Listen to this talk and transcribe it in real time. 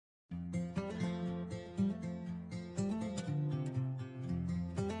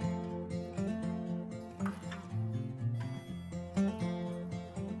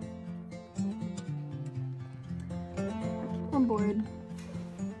bored.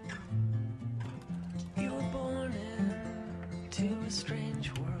 You were born into a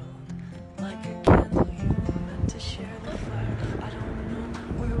strange world, like a candle you were meant to share the fire. I don't know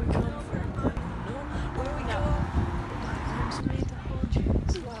where we come from, I don't know where we go. My arms are made to hold you.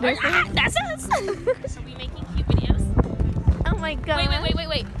 That's us! Are we making cute videos? Oh my god.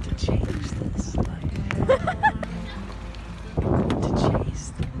 Wait. To change this life, to chase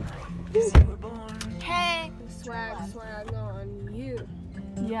the light, 'cause you were born. Hey! Swag on you.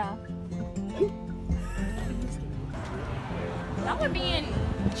 Yeah. That would be in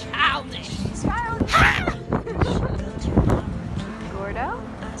childish. Gordo?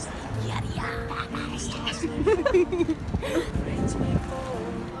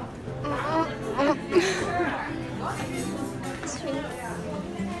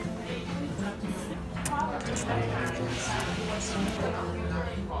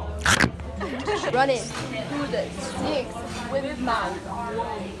 Running through the sticks with my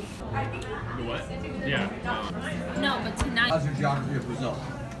The what? Yeah. No, but tonight. How's your geography of Brazil?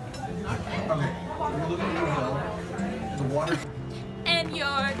 Okay, we're looking at Brazil. The water. And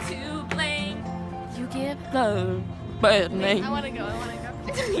you're to blame. You give love bad name. I wanna go.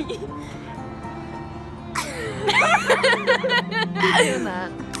 Doing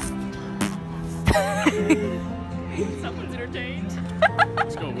that. Someone's entertained.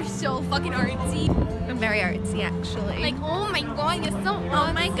 Let's go. You're so fucking artsy. I'm very artsy, actually. Like, oh my god, you're so artsy.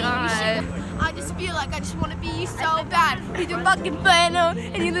 Oh my god. I just feel like I just want to be you so bad. With your fucking flannel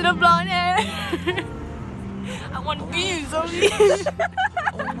and your little blonde hair. I want to be you so bad.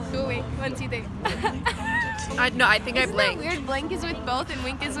 Wait, 1, 2, 3. No, I think I Isn't that blinked. weird? Blank is with both and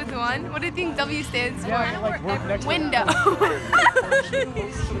wink is with one. What do you think W stands for? Like work next Window.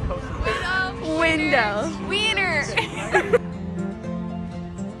 Window. Wiener.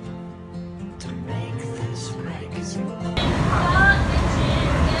 To make this right, 'cause you were born.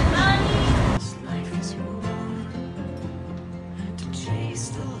 This life is you were born. To chase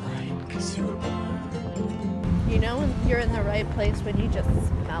the light, 'cause you were born. You know when you're in the right place when you just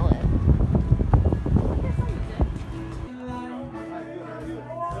smell it.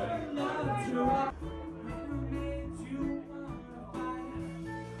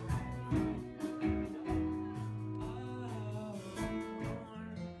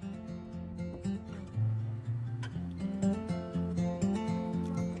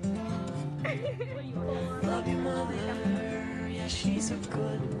 Love your mother, yeah, she's a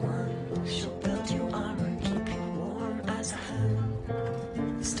good one. She'll build you armor, keep you warm as a hen.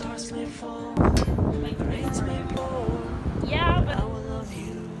 The stars may fall, the rains may pour. Yeah, but I will love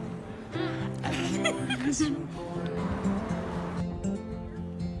you evermore, 'cause you were born.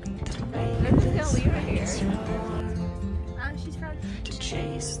 To make I'm just gonna leave it here. you were born. she's from. To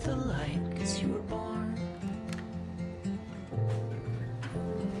chase the light, 'cause you were born.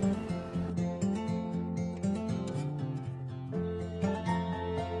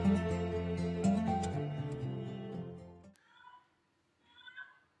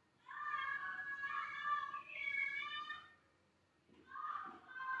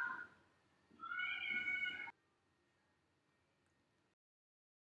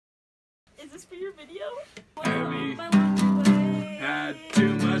 Is this for your video? Emmy had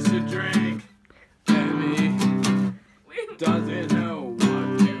too much to drink. Emmy doesn't know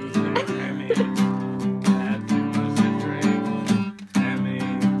what to think. Emmy had too much to drink. Emmy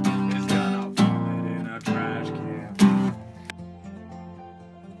is gonna vomit in a trash can.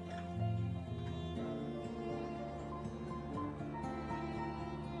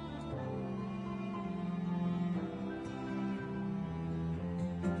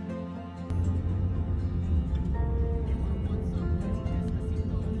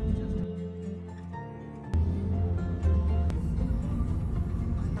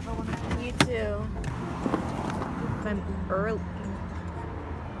 You too. I'm early.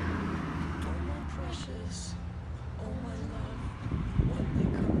 Oh my precious, oh my love, when they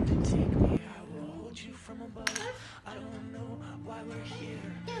come to take me, I will hold you from above. I don't know why we're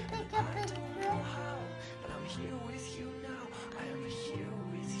here, and I don't know how, but I'm here with you now. I am here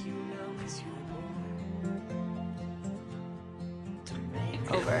with you now, 'cause you were born. To make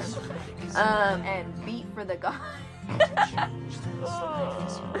Over. this right, 'cause And beat for the god. to change this life,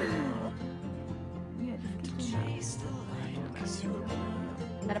 'cause you were born. To chase the light, 'cause you were born.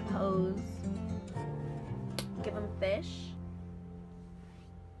 Gotta pose. Give him fish.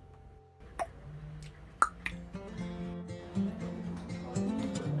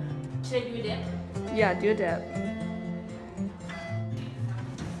 Should I do a dip? Yeah, do a dip.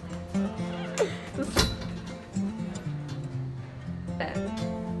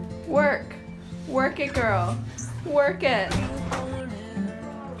 Work. Work it, girl. Work it.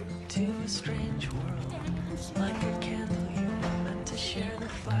 a strange world, like a candle you were meant to share the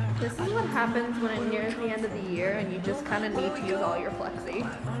fire. This is what happens when it nears the end of the year and you just kind of need to use all your flexi.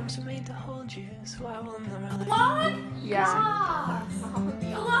 My arms are made to hold you, so I will never let you Vlog? Yeah.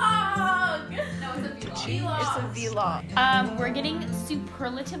 Vlog! No, it's a vlog. It's a vlog. We're getting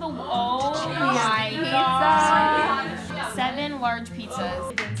superlative. Oh my Pizza. god. 7 large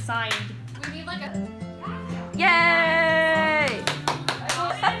pizzas. It's been signed. We need like a. Yay!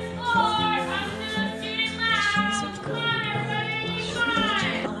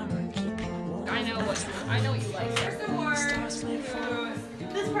 I know what you like.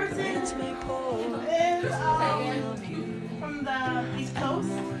 This person is from the East Coast.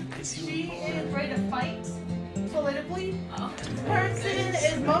 She is ready to fight politically. This person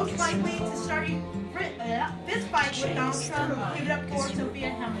is most likely to start a fist fight with Donald Trump. Give it up for Sophia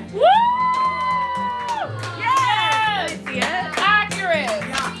Hemp.